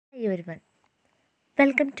everyone.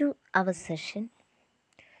 Welcome to our session.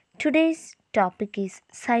 Today's topic is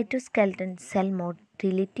cytoskeleton cell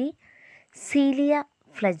motility, cilia,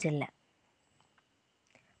 flagella.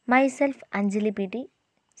 Myself Anjali PD,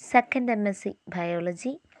 second MSc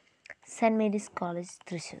Biology, St. Mary's College,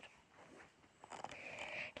 Thrissur.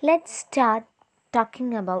 Let's start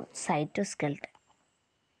talking about cytoskeleton.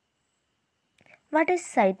 What is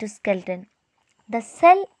cytoskeleton? The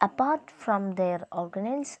cell apart from their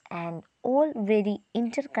organelles and all very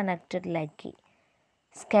interconnected like a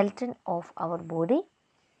skeleton of our body.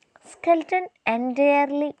 Skeleton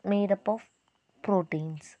entirely made up of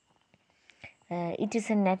proteins. It is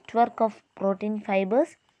a network of protein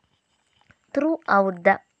fibers throughout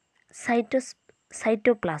the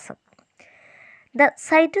cytoplasm. The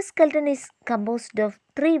cytoskeleton is composed of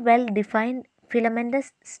three well-defined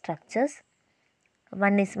filamentous structures.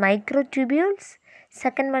 One is microtubules,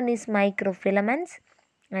 second one is microfilaments,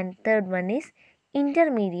 and third one is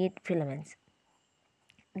intermediate filaments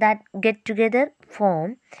that get together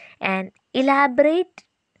form an elaborate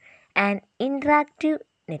and interactive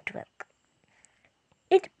network.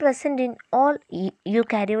 It present in all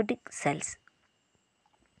eukaryotic cells.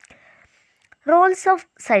 Roles of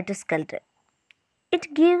cytoskeleton.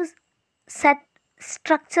 It gives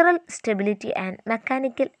structural stability and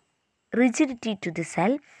mechanical rigidity to the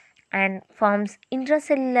cell and forms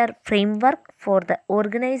intracellular framework for the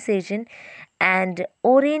organization and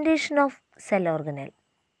orientation of cell organelle.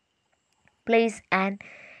 Plays an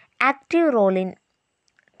active role in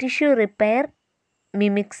tissue repair,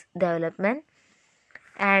 mimics development,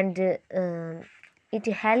 and it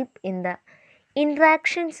help in the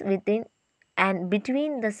interactions within and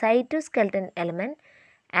between the cytoskeleton element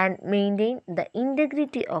and maintain the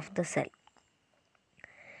integrity of the cell.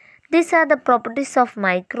 These are the properties of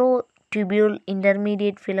microtubule,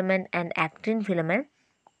 intermediate filament and actin filament.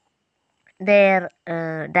 Their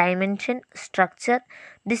dimension, structure,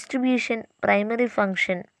 distribution, primary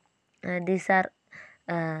function, these are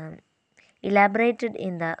elaborated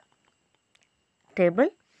in the table.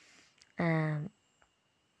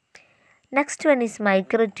 Next one is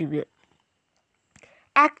microtubule.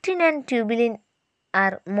 Actin and tubulin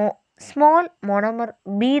are small monomer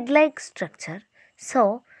bead-like structure.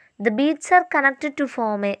 So, the beads are connected to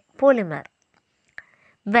form a polymer.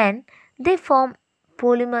 When they form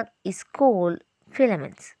polymer is called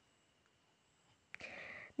filaments.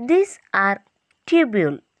 These are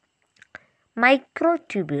tubule,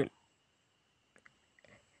 microtubule.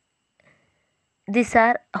 These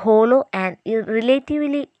are hollow and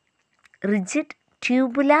relatively rigid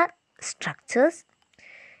tubular structures.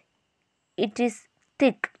 It is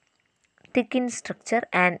thick in structure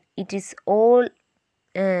and it is all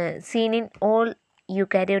seen in all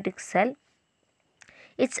eukaryotic cell.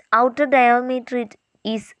 Its outer diameter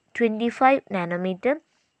is 25 nanometer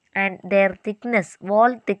and their thickness,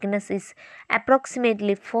 wall thickness is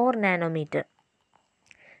approximately 4 nanometer.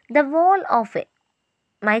 The wall of a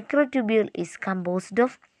microtubule is composed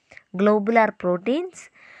of globular proteins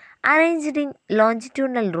arranged in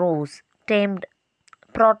longitudinal rows termed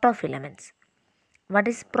protofilaments. What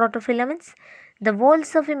is protofilaments? The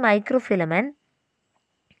walls of a microtubule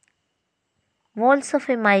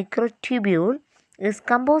is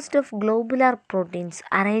composed of globular proteins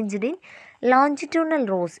arranged in longitudinal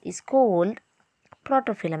rows is called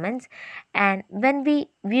protofilaments, and when we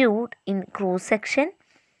viewed in cross section,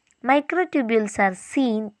 microtubules are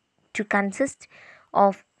seen to consist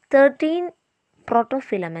of 13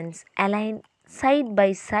 protofilaments aligned side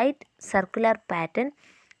by side circular pattern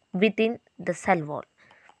within the cell wall.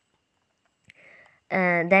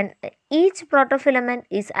 Then each protofilament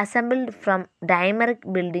is assembled from dimeric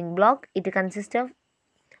building block. It consists of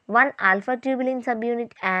one alpha tubulin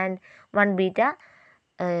subunit and one beta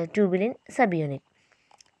tubulin subunit.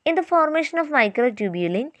 In the formation of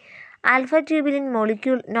microtubulin, alpha tubulin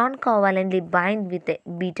molecule non-covalently bind with a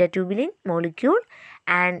beta tubulin molecule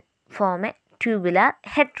and form a tubular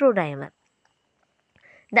heterodimer.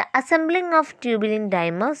 The assembling of tubulin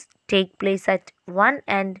dimers take place at one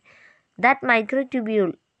end. That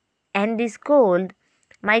microtubule end is called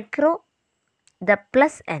the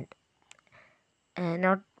plus end.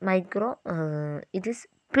 Not micro, it is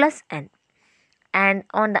plus end. And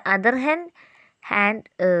on the other hand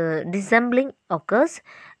dissembling occurs.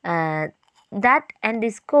 That end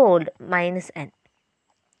is called minus end.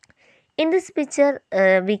 In this picture,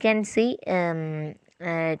 we can see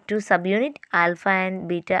two subunit, alpha and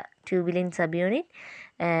beta tubulin subunit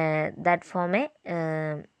that form a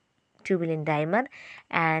tubulin dimer,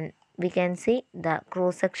 and we can see the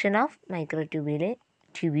cross section of microtubule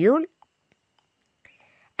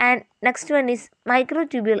And next one is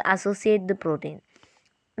microtubule associate the protein.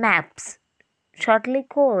 MAPS, shortly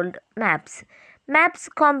called MAPS. MAPS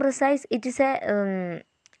comprise, it is a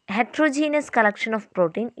heterogeneous collection of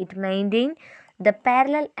protein. It maintain the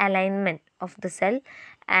parallel alignment of the cell,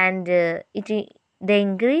 and they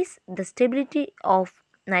increase the stability of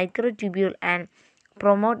microtubule and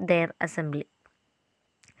promote their assembly.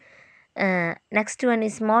 Next one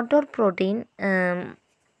is motor protein.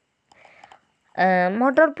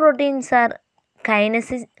 Motor proteins are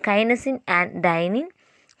kinesin and dynein.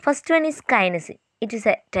 First one is kinesin. It is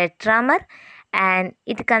a tetramer and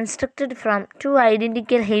it constructed from two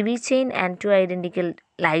identical heavy chain and two identical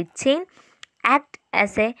light chain. Act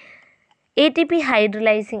as a ATP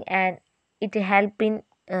hydrolyzing, and it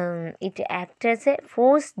act as a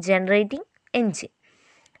force generating engine.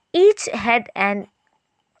 Each head and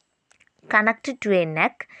connected to a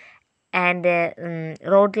neck and a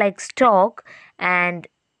rod-like stalk and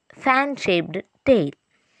fan-shaped tail.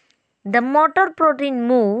 The motor protein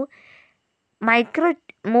move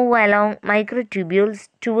along microtubules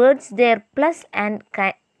towards their plus, and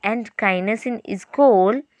kinesin is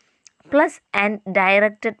called plus and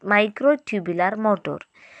directed microtubular motor.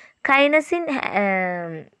 Kinesin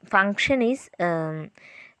function is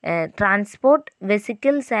transport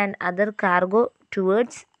vesicles and other cargo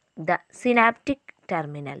towards the synaptic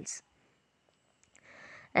terminals.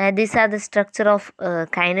 These are the structure of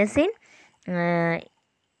kinesin.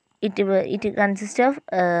 It consists of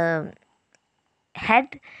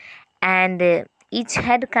head, and each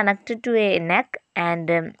head connected to a neck,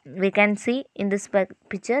 and we can see in this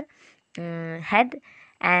picture head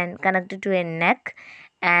and connected to a neck,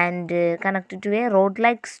 and connected to a rod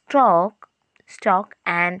like stalk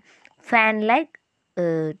and fan like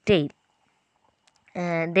tail.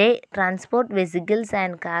 They transport vesicles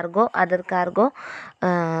and other cargo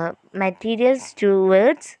materials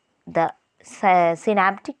towards the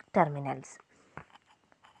synaptic terminals.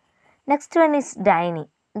 Next one is dynein.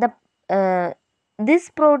 This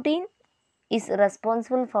protein is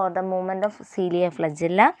responsible for the movement of cilia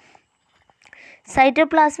flagella.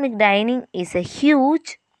 Cytoplasmic dynein is a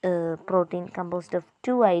huge protein composed of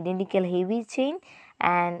two identical heavy chain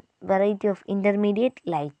and variety of intermediate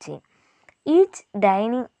light chain. Each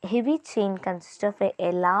dynein heavy chain consists of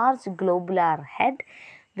a large globular head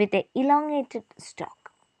with an elongated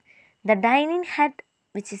stalk. The dynein head,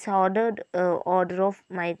 which is order of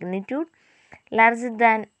magnitude larger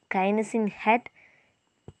than kinesin head,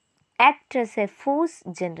 act as a force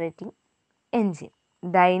generating engine.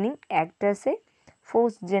 Dynein act as a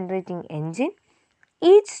force generating engine.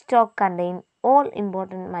 Each stalk contains all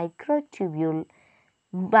important microtubule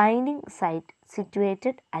binding site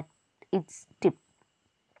situated at its tip.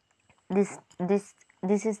 This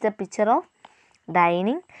is the picture of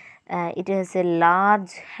dynein. It has a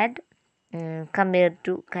large head compared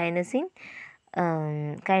to kinesin.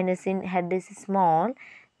 Kinesin head is small.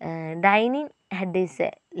 Dynein head is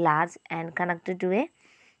large and connected to a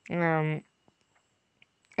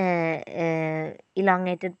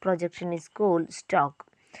elongated projection is called stalk.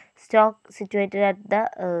 Stalk situated at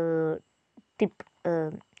the tip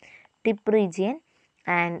region,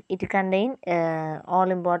 and it contains all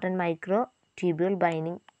important microtubule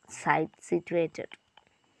binding site situated.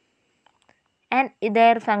 And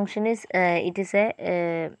their function is it is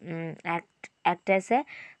a act as a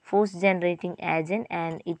force generating agent,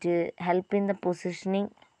 and it help in the positioning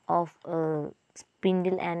of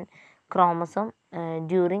spindle and chromosome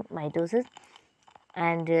during mitosis.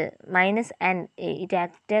 And it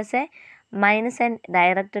acts as a minus and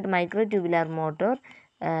directed microtubular motor.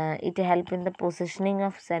 It help in the positioning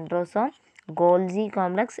of centrosome, Golgi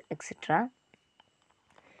complex, etc.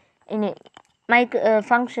 In a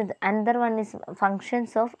functions, another one is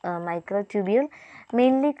functions of microtubule,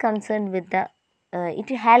 mainly concerned with the it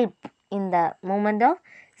help in the movement of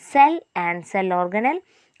cell and cell organelle,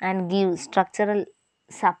 and give structural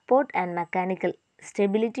support and mechanical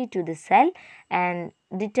stability to the cell, and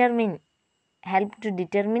help to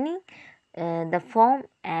determining the form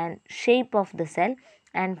and shape of the cell,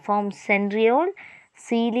 and form centriole,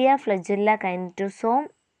 cilia, flagella, kinetosome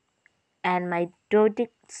and mitotic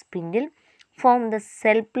spindle, form the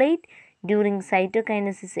cell plate during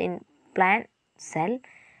cytokinesis in plant cell,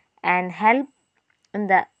 and help in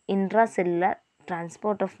the intracellular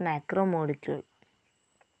transport of macromolecule.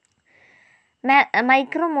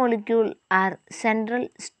 Micromolecule are central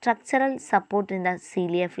structural support in the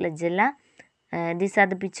cilia flagella. These are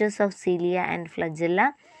the pictures of cilia and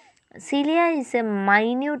flagella. Cilia is a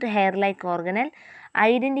minute hair-like organelle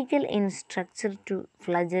identical in structure to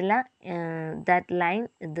flagella that line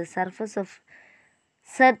the surface of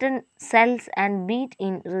certain cells and beat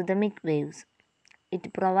in rhythmic waves.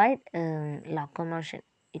 It provides locomotion.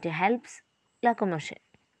 It helps locomotion.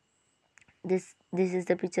 This is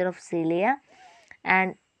the picture of cilia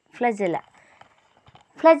and flagella.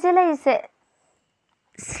 Flagella is a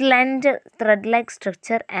slender thread-like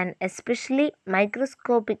structure and especially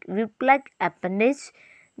microscopic whip-like appendage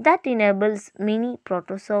that enables many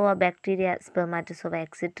protozoa, bacteria, spermatozoa,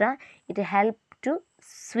 etc. It helps to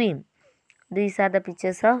swim. These are the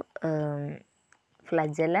pictures of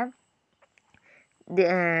flagella.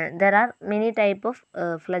 There are many type of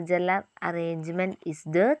flagellar arrangement is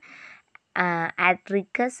there.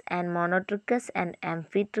 Atrichus and monotrichus and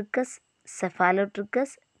amphitrichus,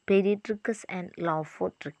 cephalotrichus, peritrichus and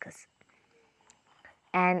lophotrichus.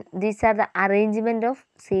 And these are the arrangement of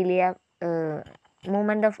cilia,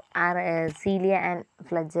 movement of cilia and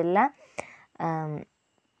flagella. Um,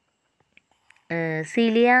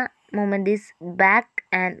 cilia movement is back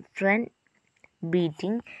and front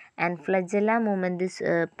beating, and flagella movement is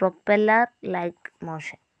propeller like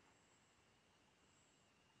motion.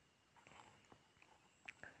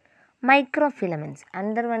 Microfilaments.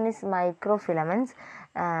 Another one is microfilaments.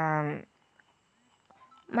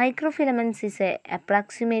 Microfilaments is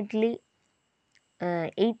approximately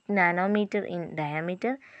 8 nanometer in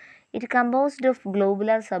diameter. It composed of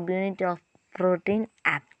globular subunit of protein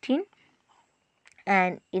actin,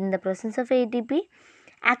 and in the presence of ATP,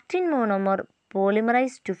 actin monomer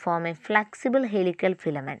polymerized to form a flexible helical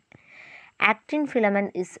filament. Actin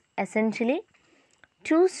filament is essentially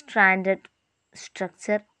two-stranded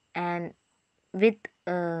structure and with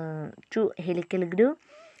two helical groove.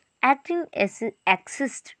 Actin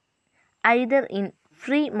exists either in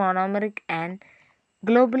free monomeric and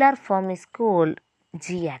globular form is called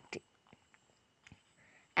G-actin,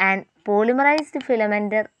 and polymerized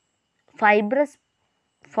filament fibrous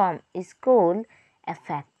form is called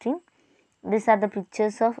F-actin. These are the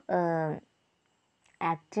pictures of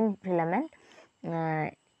actin filament.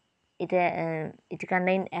 It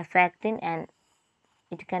contains F-actin and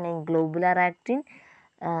it contains globular actin,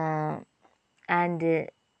 and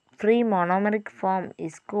free monomeric form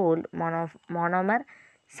is called monomer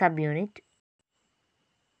subunit.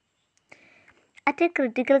 At a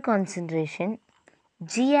critical concentration,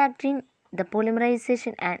 G-actin, the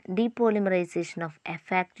polymerization and depolymerization of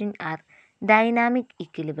F-actin are dynamic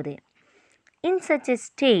equilibrium. In such a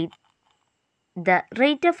state, the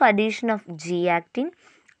rate of addition of G-actin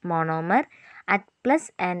monomer at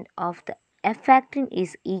plus end of the F-actin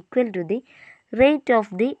is equal to the rate of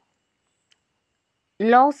the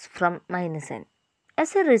loss from minus end.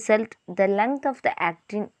 As a result, the length of the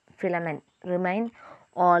actin filament remains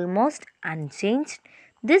almost unchanged.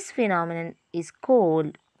 This phenomenon is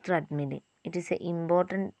called treadmilling. It is an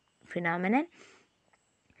important phenomenon.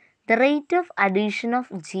 The rate of addition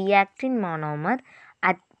of G-actin monomer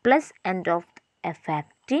at plus end of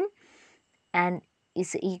F-actin and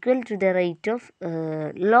is equal to the rate of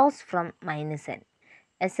loss from minus end.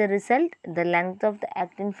 As a result, the length of the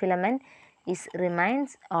actin filament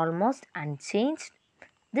remains almost unchanged.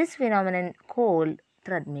 This phenomenon called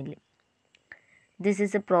treadmilling. This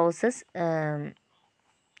is a process. The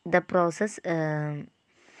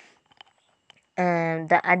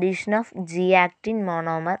addition of G-actin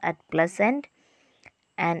monomer at plus end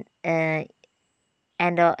and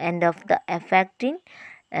end of the F-actin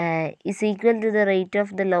is equal to the rate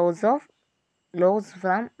of the loss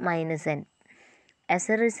from minus end. As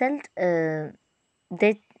a result,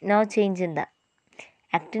 there no change in the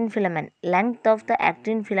actin filament. Length of the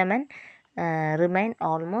actin filament remain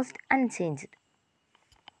almost unchanged.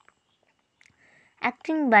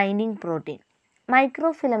 Actin binding protein.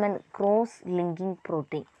 Microfilament cross-linking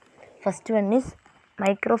protein. First one is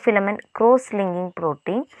microfilament cross-linking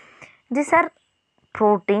protein. These are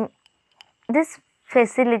protein. This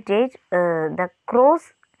facilitates the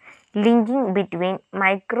cross-linking between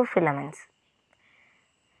microfilaments.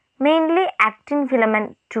 Mainly actin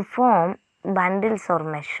filament to form bundles or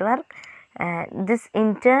meshwork. This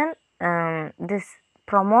in turn this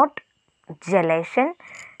promote gelation,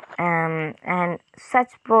 and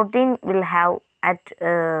such protein will have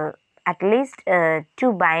at least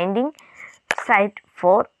two binding site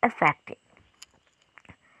for F-actin.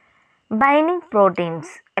 Binding proteins,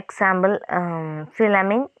 example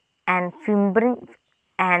filamin and fibrin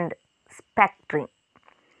and spectrin.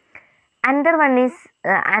 Another one is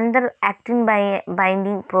another actin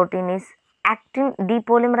binding protein is actin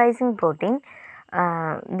depolymerizing protein.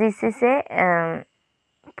 This is a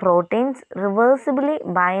proteins reversibly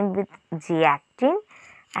bind with G-actin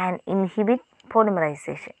and inhibit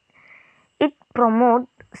polymerization. It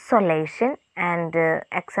promotes solation, and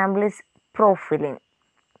example is profilin.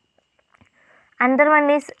 Another one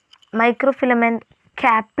is microfilament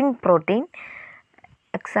capping protein.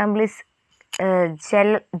 Example is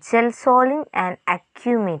gelsolin and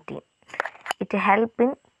acumatin. It help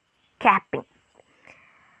in capping.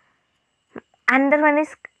 Another one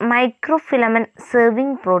is microfilament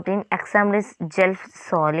serving protein. Example is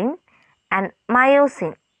gelsolin and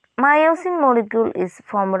myosin. Myosin molecule is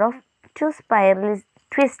formed of two spirally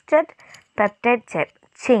twisted peptide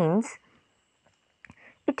chains.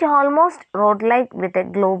 It is almost rod-like with a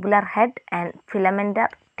globular head and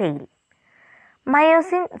filamentous tail.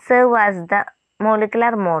 Myosin serve as the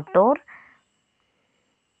molecular motor.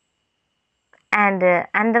 And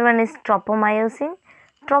another one is tropomyosin.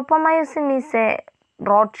 Tropomyosin is a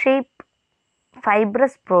rod-shaped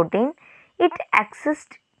fibrous protein. It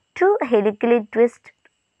exists two helically twisted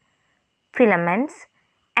filaments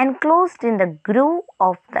enclosed in the groove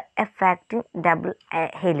of the effecting double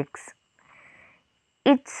helix.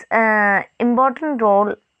 Its important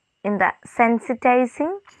role in the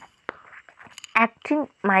sensitizing actin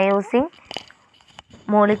myosin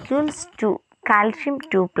molecules to calcium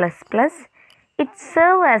 2++. It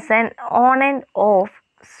serves as an on and off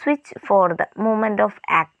switch for the movement of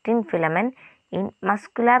actin filament in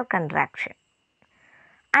muscular contraction.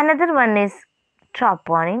 Another one is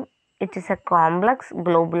troponin. It is a complex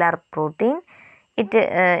globular protein. It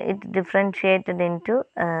differentiated into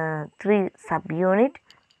three subunits.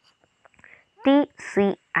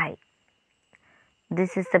 TCI.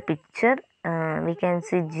 This is the picture. We can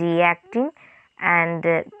see G-actin and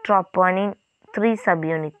troponin 3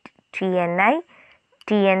 subunit TNI,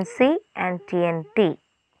 TNC and TNT.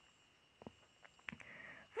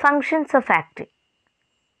 Functions of actin.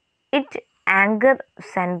 It anchor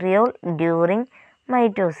centriole during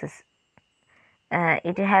mitosis.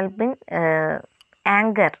 It help in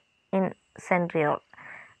anchor in centriole.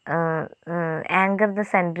 Anchor the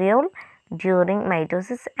centriole during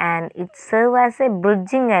mitosis, and it serve as a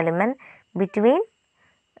bridging element between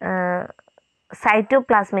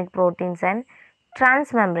cytoplasmic proteins and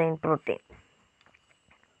transmembrane protein.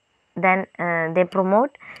 Then they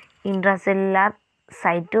promote intracellular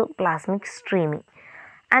cytoplasmic streaming.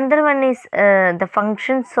 Another one is the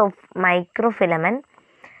functions of microfilament.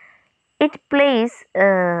 It plays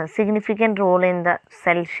a significant role in the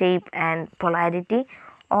cell shape and polarity,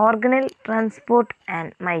 organelle transport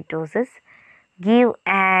and mitosis, give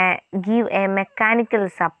a mechanical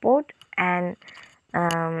support, and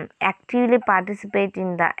actively participate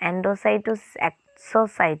in the endocytosis,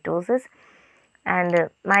 exocytosis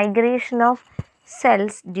and migration of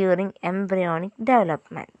cells during embryonic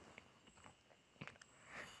development.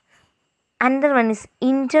 Another one is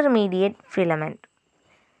intermediate filament.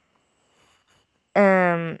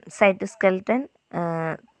 Cytoskeleton,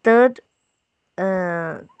 third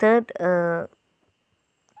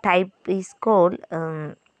type is called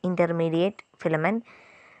intermediate filament.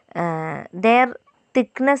 Their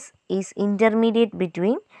thickness is intermediate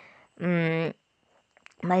between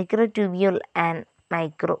microtubule and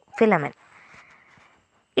microfilament.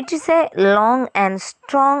 It is a long and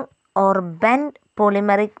strong or bent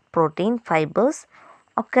polymeric protein fibers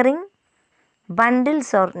occurring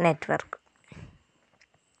bundles or network.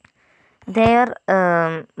 Their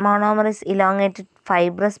monomer is elongated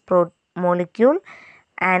fibrous molecule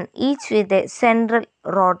and each with a central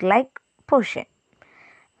rod-like portion.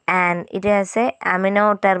 And it has a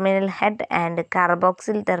amino terminal head and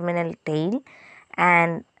carboxyl terminal tail,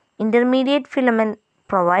 and intermediate filament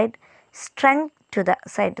provide strength to the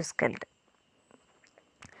cytoskeleton.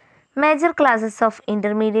 Major classes of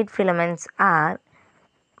intermediate filaments are,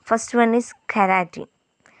 first one is keratin.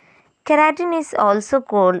 Keratin is also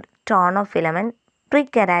called tonofilament,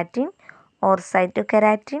 prekeratin or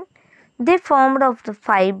cytokeratin. They formed of the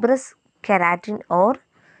fibrous keratin or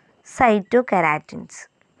cytokeratins.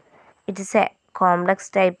 It is a complex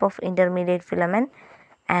type of intermediate filament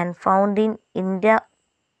and found in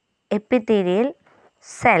intraepithelial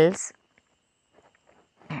cells.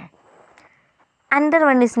 Another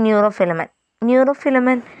one is neurofilament.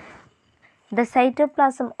 Neurofilament, the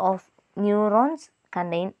cytoplasm of neurons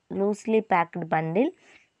contain loosely packed bundle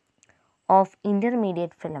of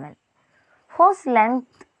intermediate filament whose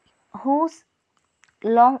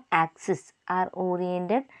long axes are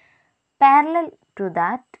oriented parallel to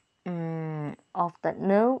that of the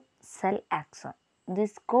nerve cell axon.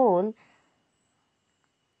 This called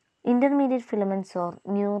intermediate filaments or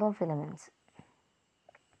neurofilaments.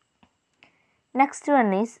 Next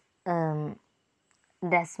one is desmin.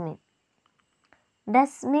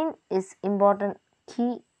 Desmin is important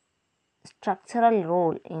key structural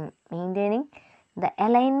role in maintaining the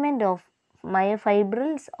alignment of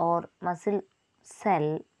myofibrils or muscle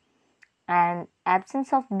cell and absence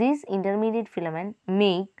of these intermediate filament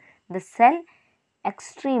make the cell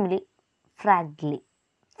extremely fragile.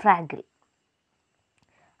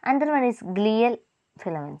 Another one is glial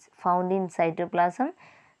filaments found in cytoplasm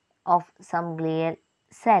of some glial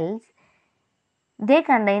cells. They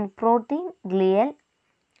contain protein glial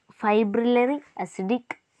fibrillary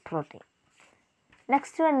acidic protein.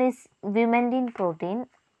 Next one is vimentin protein,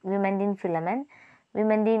 vimentin filament.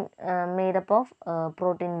 Vimentin made up of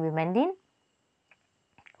protein vimentin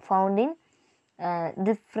found in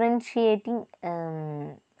differentiating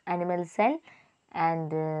animal cell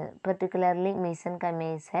and particularly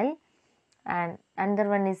mesenchymal cell. And another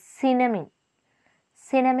one is cinnamon.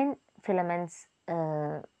 Cinnamon filaments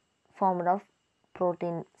formed of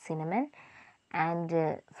protein cinnamon and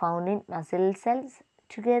found in muscle cells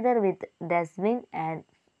together with desmin and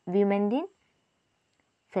vimentin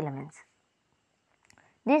filaments.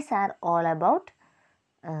 These are all about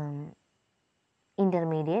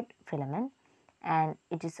intermediate filament, and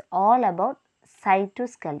it is all about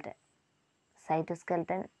cytoskeleton.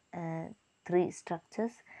 Cytoskeleton, three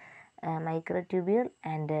structures, microtubule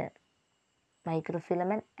and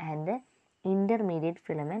microfilament and intermediate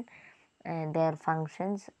filament, their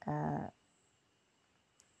functions,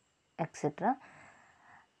 etc.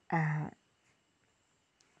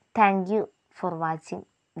 Thank you for watching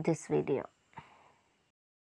this video.